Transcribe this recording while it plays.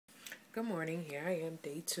Good morning. Here I am,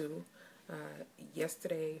 day two.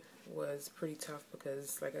 Yesterday was pretty tough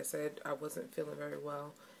because, like I said, I wasn't feeling very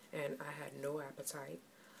well and I had no appetite.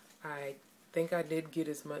 I think I did get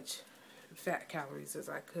as much fat calories as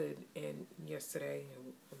I could in yesterday.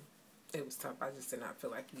 It was tough. I just did not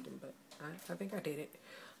feel like eating, but I think I did it.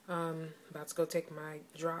 About to go take my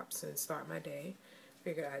drops and start my day.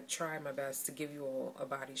 Figured I'd try my best to give you all a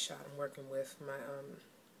body shot. I'm working with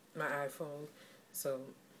my iPhone, so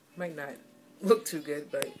might not look too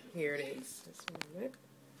good, but here it is. Just a minute.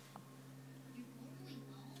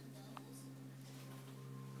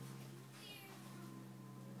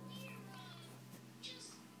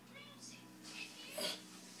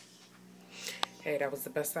 Hey, that was the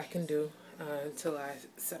best I can do until I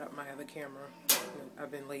set up my other camera.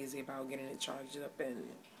 I've been lazy about getting it charged up and,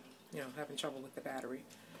 having trouble with the battery.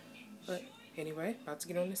 But anyway, about to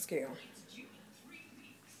get on the scale.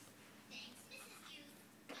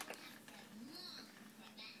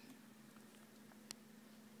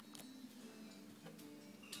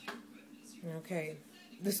 Okay,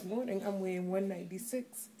 this morning I'm weighing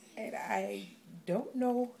 196, and I don't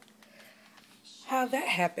know how that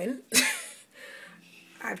happened.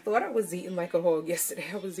 I thought I was eating like a hog yesterday.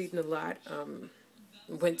 I was eating a lot.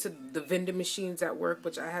 Went to the vending machines at work,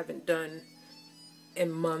 which I haven't done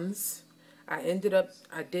in months. I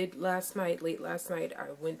did last night, late last night, I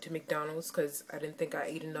went to McDonald's because I didn't think I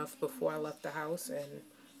ate enough before I left the house. And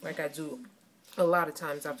like I do a lot of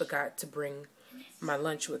times, I forgot to bring my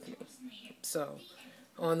lunch with me. So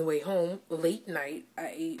on the way home, late night,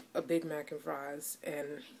 I ate a Big Mac and fries and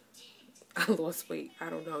I lost weight. I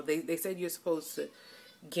don't know. They said you're supposed to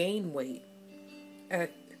gain weight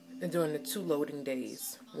at during the 2 loading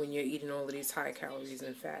days when you're eating all of these high calories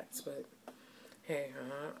and fats. But hey,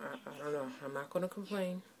 I don't know. I'm not going to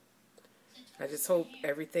complain. I just hope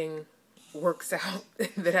everything works out,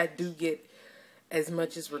 that I do get as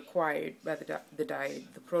much as required by the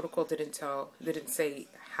diet. The protocol didn't say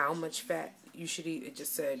how much fat you should eat. It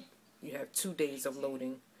just said you have 2 days of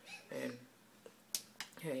loading. And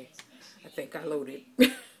hey, I think I loaded.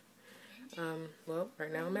 Well,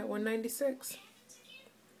 right now I'm at 196.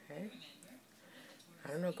 Hey, I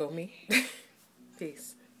don't know, go me.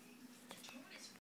 Peace.